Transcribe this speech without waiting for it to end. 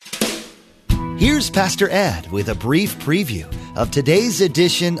Here's Pastor Ed with a brief preview of today's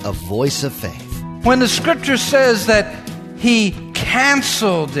edition of Voice of Faith. When the scripture says that he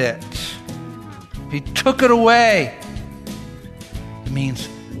canceled it, he took it away, it means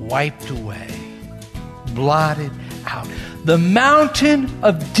wiped away, blotted out. The mountain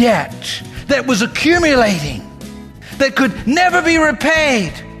of debt that was accumulating, that could never be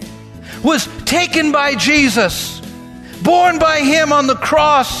repaid, was taken by Jesus, borne by him on the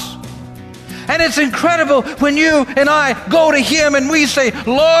cross. And it's incredible when you and I go to him and we say,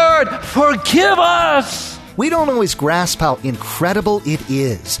 Lord, forgive us. We don't always grasp how incredible it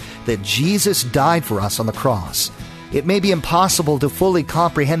is that Jesus died for us on the cross. It may be impossible to fully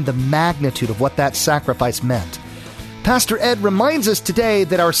comprehend the magnitude of what that sacrifice meant. Pastor Ed reminds us today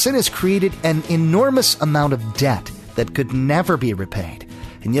that our sin has created an enormous amount of debt that could never be repaid.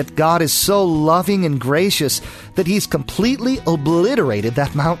 And yet God is so loving and gracious that he's completely obliterated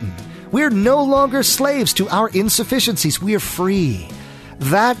that mountain. We're no longer slaves to our insufficiencies. We are free.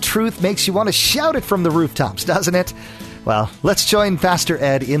 That truth makes you want to shout it from the rooftops, doesn't it? Well, let's join Pastor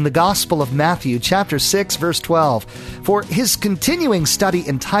Ed in the Gospel of Matthew, chapter 6, verse 12, for his continuing study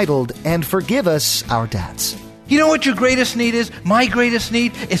entitled, And Forgive Us Our Debts. You know what your greatest need is? My greatest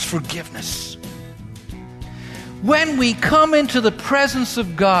need is forgiveness. When we come into the presence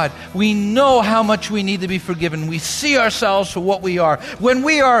of God, we know how much we need to be forgiven. We see ourselves for what we are. When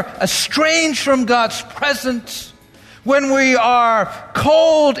we are estranged from God's presence, when we are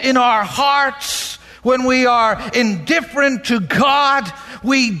cold in our hearts, when we are indifferent to God,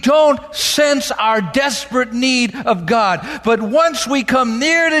 we don't sense our desperate need of God. But once we come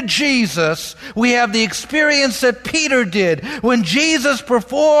near to Jesus, we have the experience that Peter did when Jesus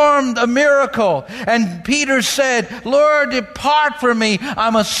performed a miracle. And Peter said, Lord, depart from me.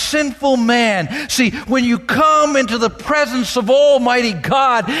 I'm a sinful man. See, when you come into the presence of Almighty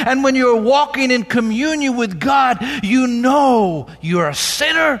God, and when you're walking in communion with God, you know you're a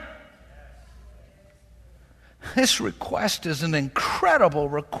sinner. This request is an incredible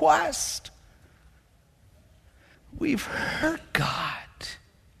request. We've hurt God.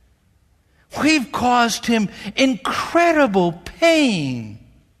 We've caused him incredible pain.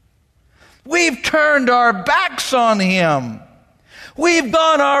 We've turned our backs on him. We've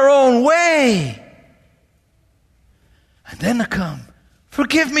gone our own way. And then to come,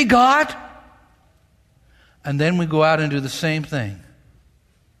 forgive me, God. And then we go out and do the same thing.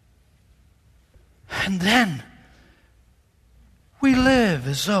 And then we live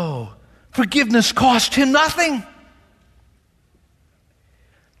as though forgiveness cost him nothing.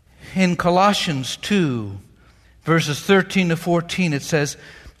 In Colossians 2, verses 13 to 14, it says,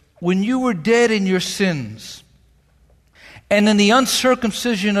 when you were dead in your sins and in the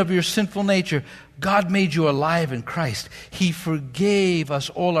uncircumcision of your sinful nature, God made you alive in Christ. He forgave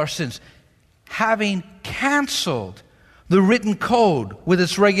us all our sins, having canceled the written code with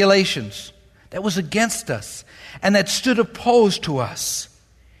its regulations that was against us and that stood opposed to us.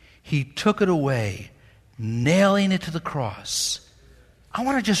 He took it away, nailing it to the cross. I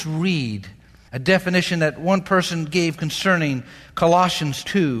want to just read a definition that one person gave concerning Colossians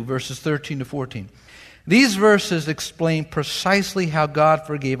 2, verses 13 to 14. These verses explain precisely how God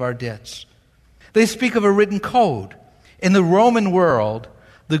forgave our debts. They speak of a written code. In the Roman world,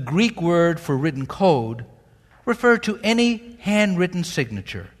 the Greek word for written code referred to any handwritten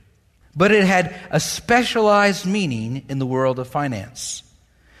signature, but it had a specialized meaning in the world of finance.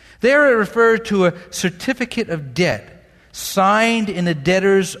 There it referred to a certificate of debt signed in the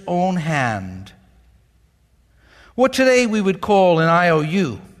debtor's own hand. What today we would call an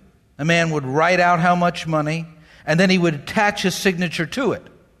IOU. A man would write out how much money, and then he would attach his signature to it.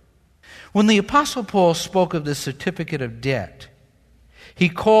 When the Apostle Paul spoke of this certificate of debt, he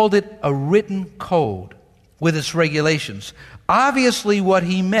called it a written code with its regulations. Obviously, what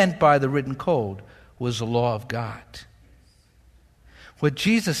he meant by the written code was the law of God. What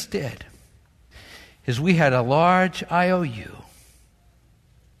Jesus did is we had a large IOU.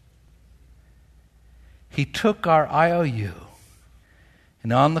 He took our IOU,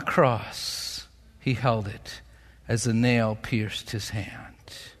 and on the cross, he held it as the nail pierced his hand.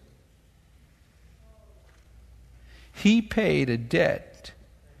 He paid a debt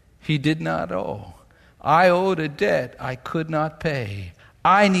he did not owe. I owed a debt I could not pay.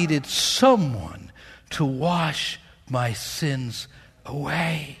 I needed someone to wash my sins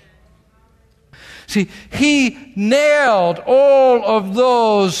away. See, he nailed all of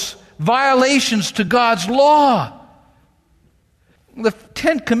those violations to God's law. The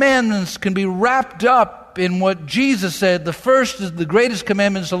 10 Commandments can be wrapped up in what Jesus said. The first is the greatest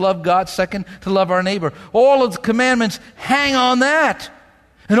commandment is to love God. Second, to love our neighbor. All of the commandments hang on that.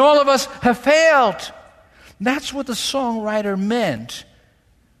 And all of us have failed. That's what the songwriter meant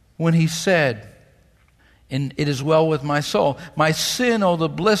when he said, "It is well with my soul. My sin, oh, the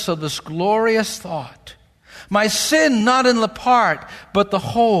bliss of this glorious thought. My sin, not in the part, but the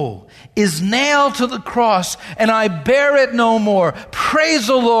whole, is nailed to the cross, and I bear it no more. Praise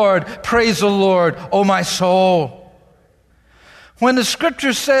the Lord, O my soul." When the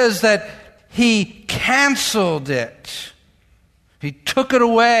scripture says that he canceled it, he took it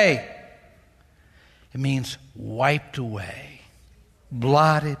away, it means wiped away,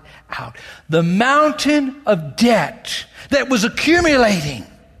 blotted out. The mountain of debt that was accumulating,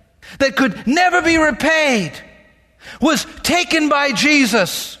 that could never be repaid, was taken by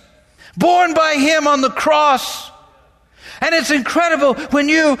Jesus, borne by him on the cross. And it's incredible when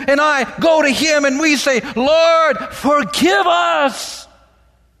you and I go to him and we say, "Lord, forgive us."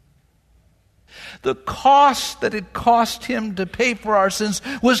 The cost that it cost him to pay for our sins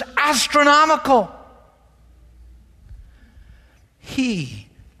was astronomical. He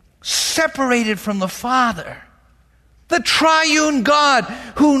separated from the Father, the triune God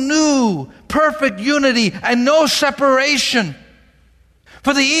who knew perfect unity and no separation,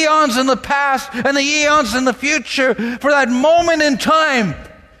 for the eons in the past and the eons in the future, for that moment in time,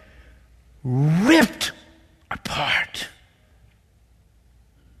 ripped apart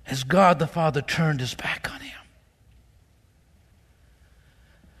as God the Father turned his back on him.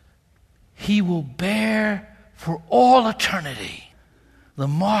 He will bear for all eternity the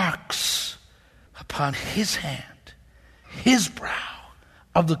marks upon his hand, his brow,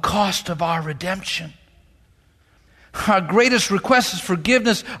 of the cost of our redemption. Our greatest request is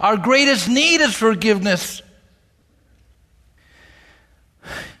forgiveness. Our greatest need is forgiveness.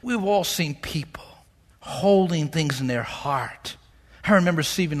 We've all seen people holding things in their heart. I remember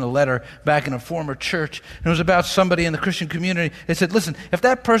receiving a letter back in a former church, and it was about somebody in the Christian community. They said, "Listen, if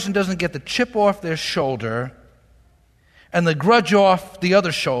that person doesn't get the chip off their shoulder and the grudge off the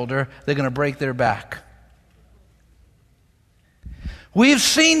other shoulder, they're going to break their back." We've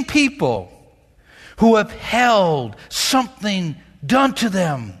seen people who have held something done to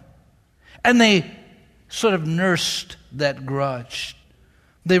them, and they sort of nursed that grudge.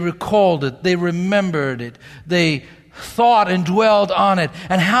 They recalled it, they remembered it, they thought and dwelled on it,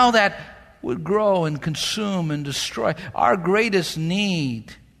 and how that would grow and consume and destroy. Our greatest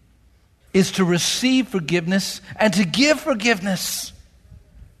need is to receive forgiveness and to give forgiveness.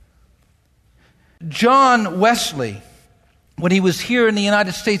 John Wesley, when he was here in the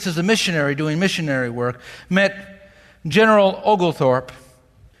United States as a missionary doing missionary work, met General Oglethorpe,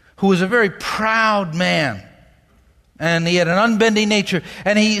 who was a very proud man, and he had an unbending nature,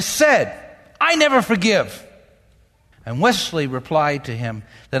 and he said, "I never forgive." And Wesley replied to him,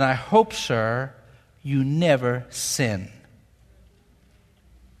 "Then I hope, sir, you never sin."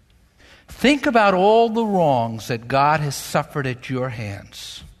 Think about all the wrongs that God has suffered at your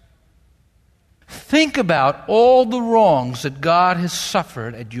hands. Think about all the wrongs that God has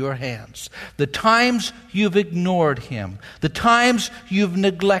suffered at your hands. The times you've ignored him. The times you've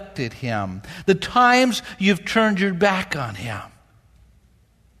neglected him. The times you've turned your back on him.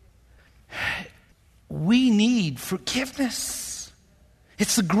 We need forgiveness.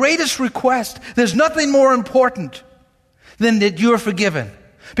 It's the greatest request. There's nothing more important than that you're forgiven.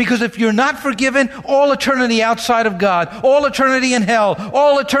 Because if you're not forgiven, all eternity outside of God, all eternity in hell,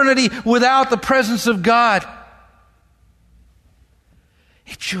 all eternity without the presence of God,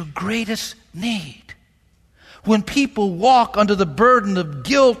 it's your greatest need. When people walk under the burden of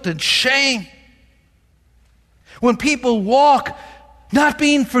guilt and shame, when people walk not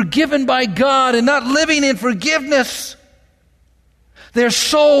being forgiven by God and not living in forgiveness, their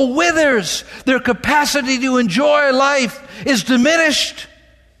soul withers, their capacity to enjoy life is diminished.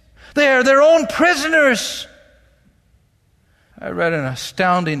 They are their own prisoners. I read an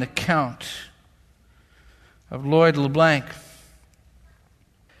astounding account of Lloyd LeBlanc.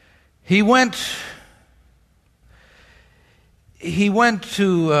 He went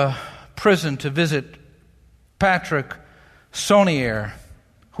to prison to visit Patrick Saunier,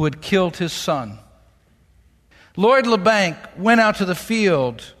 who had killed his son. Lloyd LeBlanc went out to the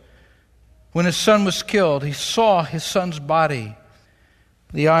field when his son was killed. He saw his son's body.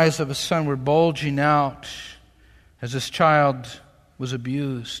 The eyes of his son were bulging out as this child was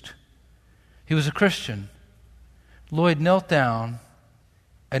abused. He was a Christian. Lloyd knelt down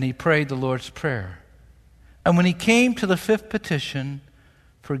and he prayed the Lord's Prayer. And when he came to the fifth petition,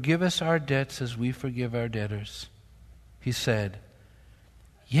 "Forgive us our debts as we forgive our debtors," he said,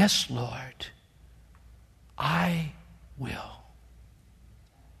 "Yes, Lord, I will."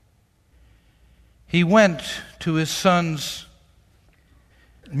 He went to his son's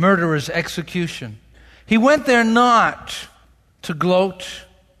murderer's execution. He went there not to gloat,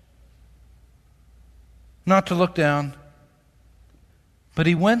 not to look down, but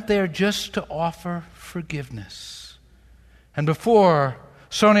he went there just to offer forgiveness. And before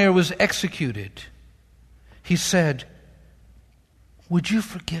Sonier was executed, he said, "Would you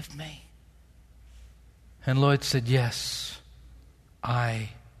forgive me?" And Lloyd said, "Yes, I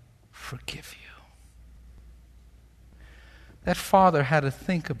forgive you." That father had to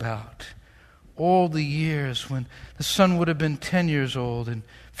think about all the years when the son would have been 10 years old and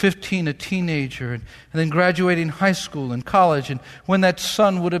 15 a teenager and then graduating high school and college, and when that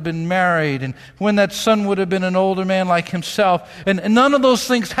son would have been married and when that son would have been an older man like himself. And none of those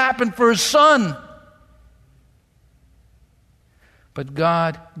things happened for his son. But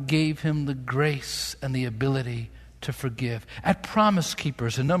God gave him the grace and the ability to forgive. At Promise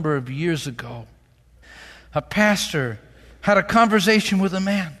Keepers a number of years ago, a pastor had a conversation with a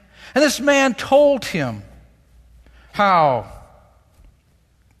man. And this man told him how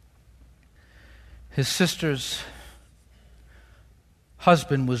his sister's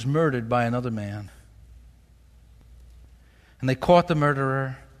husband was murdered by another man. And they caught the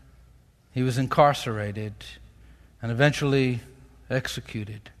murderer. He was incarcerated and eventually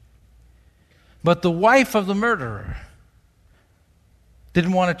executed. But the wife of the murderer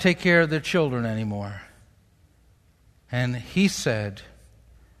didn't want to take care of their children anymore. And he said,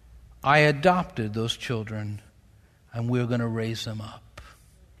 "I adopted those children and we're going to raise them up."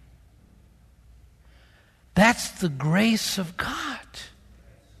 That's the grace of God.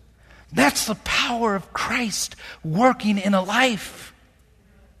 That's the power of Christ working in a life.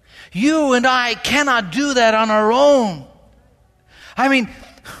 You and I cannot do that on our own. I mean,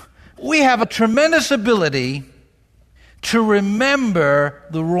 we have a tremendous ability to remember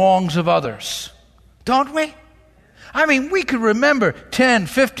the wrongs of others, don't we? I mean, we could remember 10,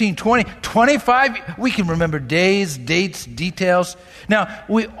 15, 20, 25. We can remember days, dates, details. Now,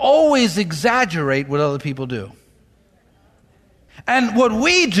 we always exaggerate what other people do. And what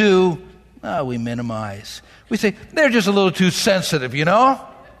we do, we minimize. We say, they're just a little too sensitive, you know?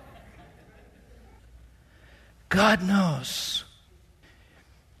 God knows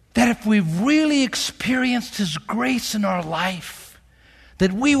that if we've really experienced His grace in our life,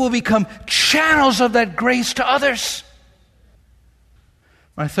 that we will become channels of that grace to others.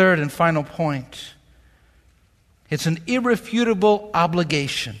 My third and final point, it's an irrefutable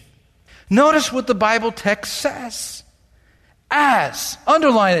obligation. Notice what the Bible text says. As,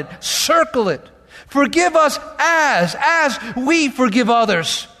 underline it, circle it. Forgive us as we forgive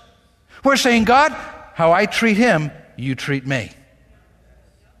others. We're saying, God, how I treat him, you treat me.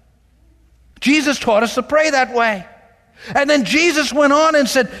 Jesus taught us to pray that way. And then Jesus went on and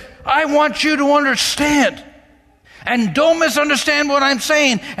said, I want you to understand. And don't misunderstand what I'm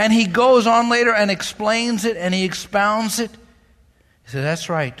saying. And he goes on later and explains it and he expounds it. He said, that's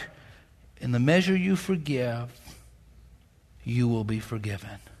right. In the measure you forgive, you will be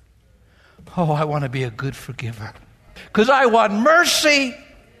forgiven. Oh, I want to be a good forgiver because I want mercy.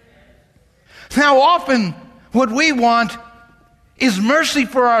 Now, often what we want is mercy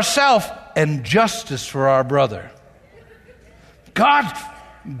for ourselves and justice for our brother. God,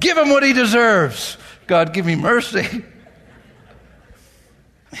 give him what he deserves. God, give me mercy.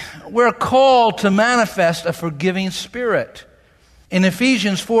 We're called to manifest a forgiving spirit. In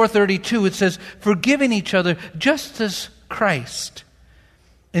Ephesians 4:32, it says, forgiving each other just as Christ.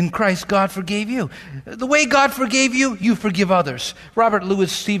 In Christ, God forgave you. The way God forgave you, you forgive others. Robert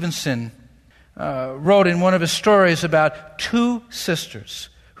Louis Stevenson wrote in one of his stories about two sisters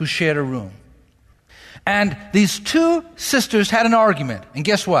who shared a room. And these two sisters had an argument. And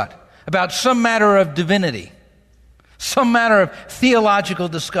guess what? About some matter of divinity. Some matter of theological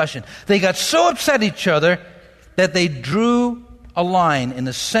discussion. They got so upset at each other that they drew a line in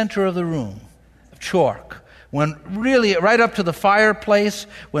the center of the room of chalk. Went really right up to the fireplace,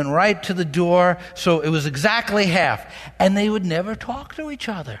 went right to the door, so it was exactly half. And they would never talk to each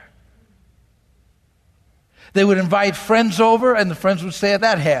other. They would invite friends over, and the friends would stay at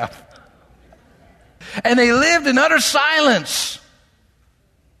that half. And they lived in utter silence.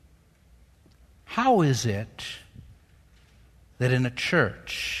 How is it that in a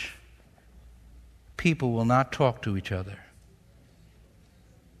church, people will not talk to each other?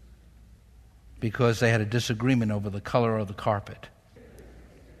 Because they had a disagreement over the color of the carpet.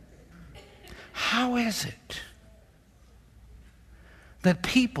 How is it that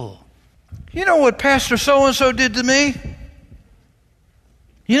people, you know what Pastor so-and-so did to me?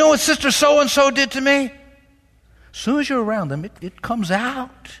 You know what Sister so-and-so did to me? As soon as you're around them, it comes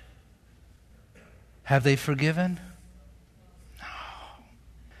out. Have they forgiven? No.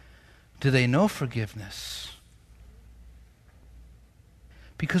 Do they know forgiveness?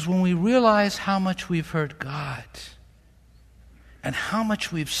 Because when we realize how much we've hurt God and how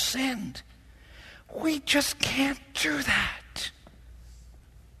much we've sinned, we just can't do that.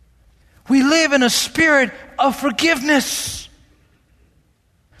 We live in a spirit of forgiveness.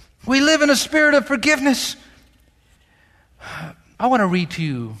 We live in a spirit of forgiveness. I want to read to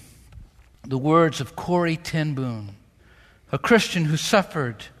you the words of Corrie ten Boom, a Christian who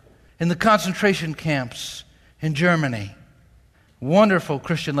suffered in the concentration camps in Germany. Wonderful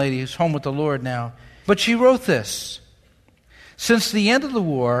Christian lady who's home with the Lord now. But she wrote this: "Since the end of the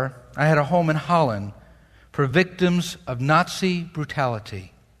war, I had a home in Holland for victims of Nazi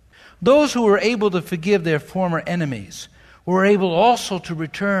brutality. Those who were able to forgive their former enemies were able also to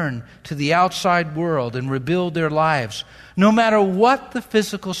return to the outside world and rebuild their lives, no matter what the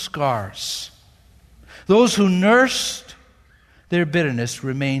physical scars. Those who nursed their bitterness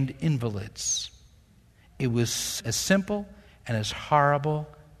remained invalids. It was as simple and as horrible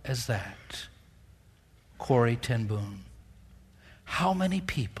as that." Corrie ten Boom. How many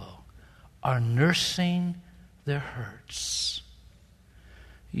people are nursing their hurts?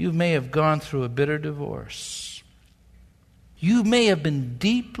 You may have gone through a bitter divorce. You may have been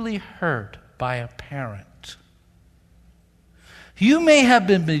deeply hurt by a parent. You may have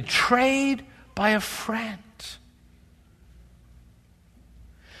been betrayed by a friend.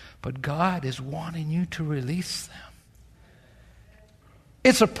 But God is wanting you to release them.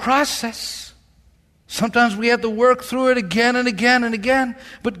 It's a process. Sometimes we have to work through it again and again and again,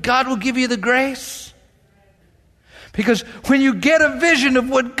 but God will give you the grace. Because when you get a vision of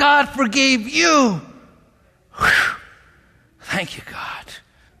what God forgave you, whew, thank you, God.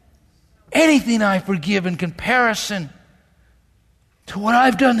 Anything I forgive in comparison to what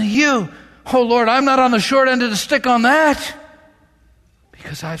I've done to you, oh Lord, I'm not on the short end of the stick on that.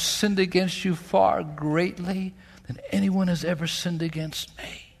 Because I've sinned against you far greatly than anyone has ever sinned against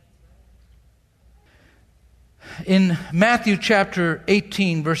me. In Matthew chapter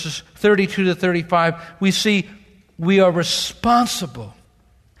 18, verses 32 to 35, we see we are responsible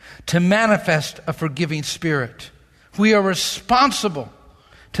to manifest a forgiving spirit. We are responsible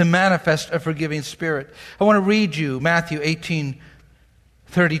to manifest a forgiving spirit. I want to read you Matthew 18,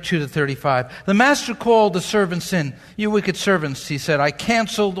 32 to 35. "The master called the servants in. 'You wicked servants,' he said, 'I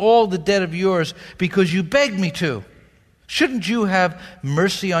canceled all the debt of yours because you begged me to. Shouldn't you have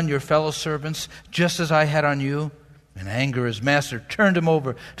mercy on your fellow servants, just as I had on you?' In anger, his master turned him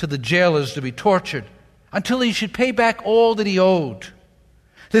over to the jailers to be tortured until he should pay back all that he owed.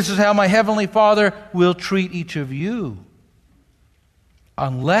 This is how my heavenly Father will treat each of you,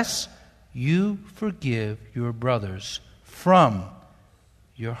 unless you forgive your brothers from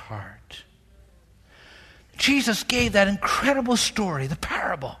your heart." Jesus gave that incredible story, the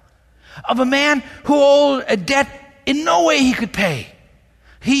parable of a man who owed a debt in no way he could pay.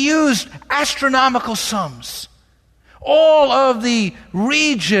 He used astronomical sums. All of the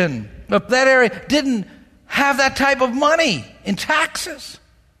region of that area didn't have that type of money in taxes.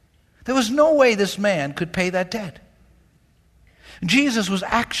 There was no way this man could pay that debt. Jesus was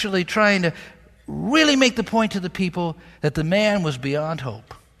actually trying to really make the point to the people that the man was beyond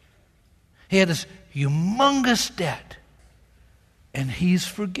hope. He had this humongous debt, and he's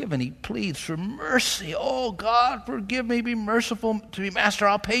forgiven. He pleads for mercy. "Oh, God, forgive me. Be merciful to me, Master.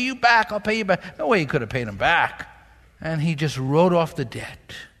 I'll pay you back. I'll pay you back." No way he could have paid him back. And he just wrote off the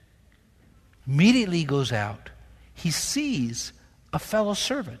debt. Immediately he goes out. He sees a fellow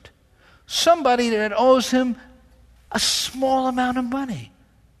servant, somebody that owes him a small amount of money.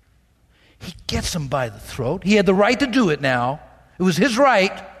 He gets him by the throat. He had the right to do it now. It was his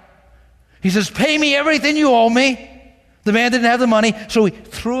right. He says, "Pay me everything you owe me." The man didn't have the money, so he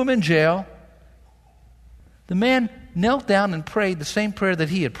threw him in jail. The man knelt down and prayed the same prayer that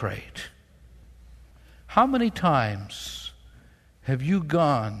he had prayed. How many times have you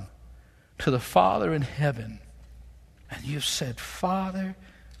gone to the Father in heaven and you've said, "Father,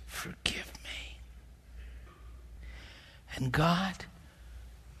 forgive me"? And God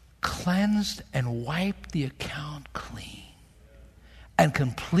cleansed and wiped the account clean and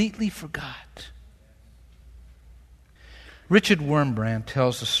completely forgot. Richard Wurmbrand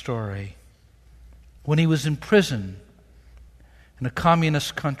tells a story when he was in prison in a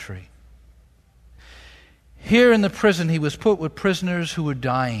communist country. Here in the prison, he was put with prisoners who were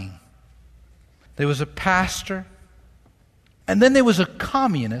dying. There was a pastor, and then there was a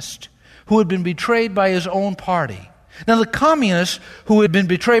communist who had been betrayed by his own party. Now, the communist who had been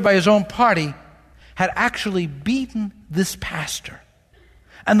betrayed by his own party had actually beaten this pastor.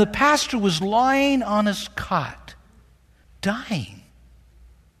 And the pastor was lying on his cot, dying.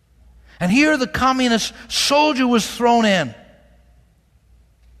 And here the communist soldier was thrown in.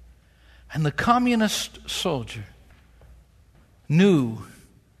 And the communist soldier knew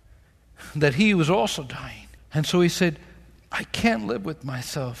that he was also dying. And so he said, I can't live with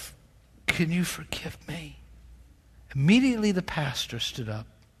myself. Can you forgive me? Immediately the pastor stood up,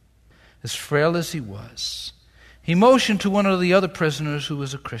 as frail as he was. He motioned to one of the other prisoners who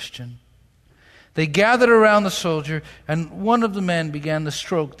was a Christian. They gathered around the soldier, and one of the men began to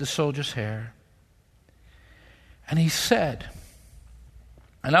stroke the soldier's hair. And he said,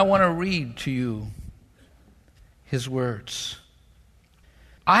 and I want to read to you his words,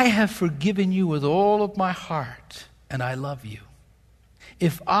 I have forgiven you with all of my heart, and I love you.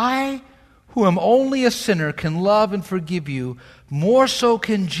 If I, who am only a sinner, can love and forgive you, more so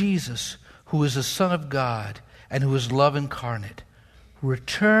can Jesus, who is the Son of God and who is love incarnate.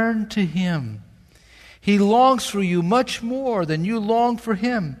 Return to him. He longs for you much more than you long for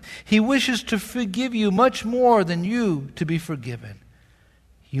him. He wishes to forgive you much more than you to be forgiven.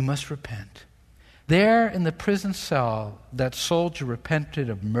 You must repent. There in the prison cell, that soldier repented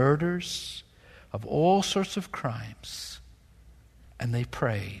of murders, of all sorts of crimes, and they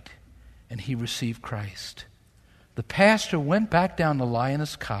prayed, and he received Christ. The pastor went back down to lie in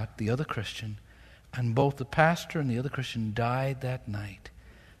his cot, the other Christian, and both the pastor and the other Christian died that night.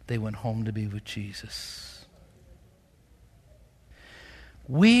 They went home to be with Jesus.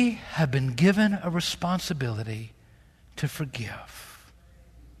 We have been given a responsibility to forgive.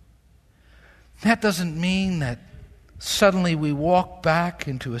 That doesn't mean that suddenly we walk back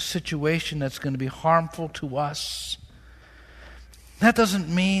into a situation that's going to be harmful to us. That doesn't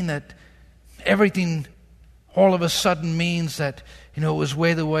mean that everything all of a sudden means that, it was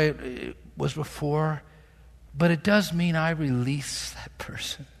the way it was before. But it does mean I release that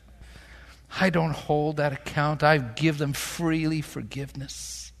person. I don't hold that account. I give them freely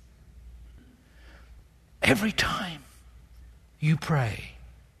forgiveness. Every time you pray,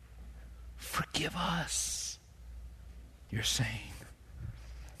 forgive us, you're saying,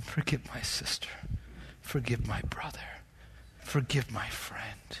 forgive my sister, forgive my brother, forgive my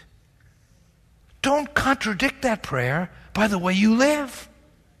friend. Don't contradict that prayer by the way you live.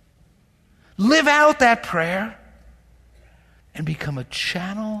 Live out that prayer and become a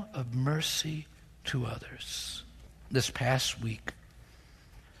channel of mercy to others. This past week,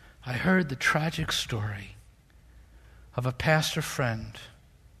 I heard the tragic story of a pastor friend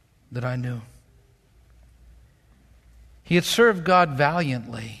that I knew. He had served God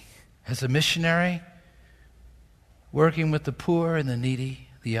valiantly as a missionary, working with the poor and the needy,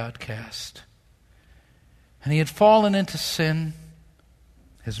 the outcast. And he had fallen into sin.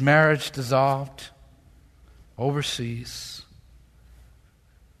 His marriage dissolved overseas.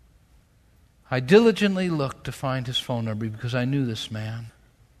 I diligently looked to find his phone number because I knew this man.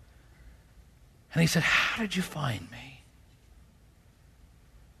 And he said, how did you find me?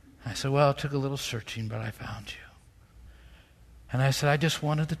 I said, well, it took a little searching, but I found you. And I said, I just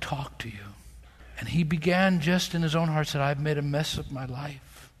wanted to talk to you. And he began just in his own heart, said, I've made a mess of my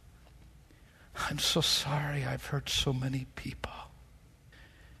life. I'm so sorry I've hurt so many people.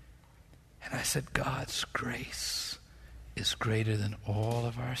 And I said, God's grace is greater than all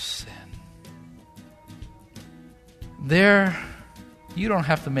of our sin. There, you don't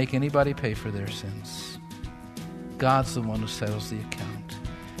have to make anybody pay for their sins. God's the one who settles the account.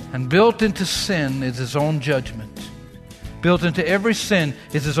 And built into sin is his own judgment. Built into every sin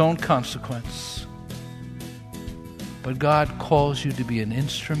is his own consequence. But God calls you to be an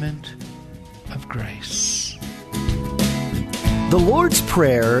instrument of grace. The Lord's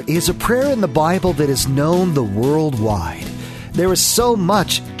Prayer is a prayer in the Bible that is known the world wide. There is so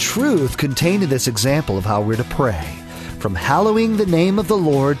much truth contained in this example of how we're to pray, from hallowing the name of the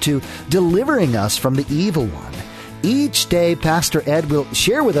Lord to delivering us from the evil one. Each day, Pastor Ed will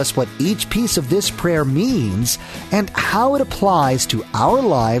share with us what each piece of this prayer means and how it applies to our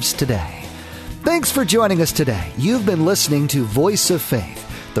lives today. Thanks for joining us today. You've been listening to Voice of Faith,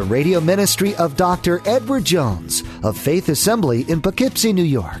 the radio ministry of Dr. Edward Jones of Faith Assembly in Poughkeepsie, New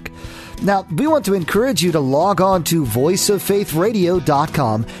York. Now, we want to encourage you to log on to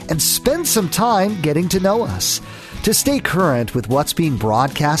voiceoffaithradio.com and spend some time getting to know us. To stay current with what's being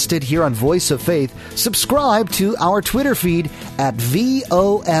broadcasted here on Voice of Faith, subscribe to our Twitter feed at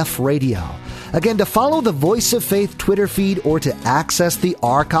VOF Radio. Again, to follow the Voice of Faith Twitter feed or to access the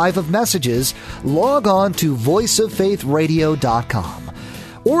archive of messages, log on to voiceoffaithradio.com.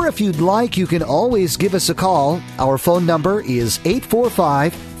 Or if you'd like, you can always give us a call. Our phone number is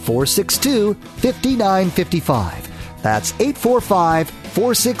 845-462-5955. That's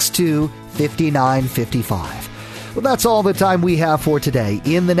 845-462-5955. Well, that's all the time we have for today.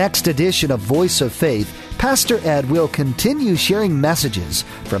 In the next edition of Voice of Faith, Pastor Ed will continue sharing messages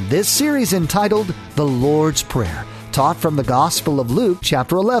from this series entitled The Lord's Prayer, taught from the Gospel of Luke,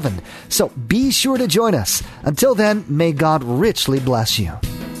 chapter 11. So be sure to join us. Until then, may God richly bless you.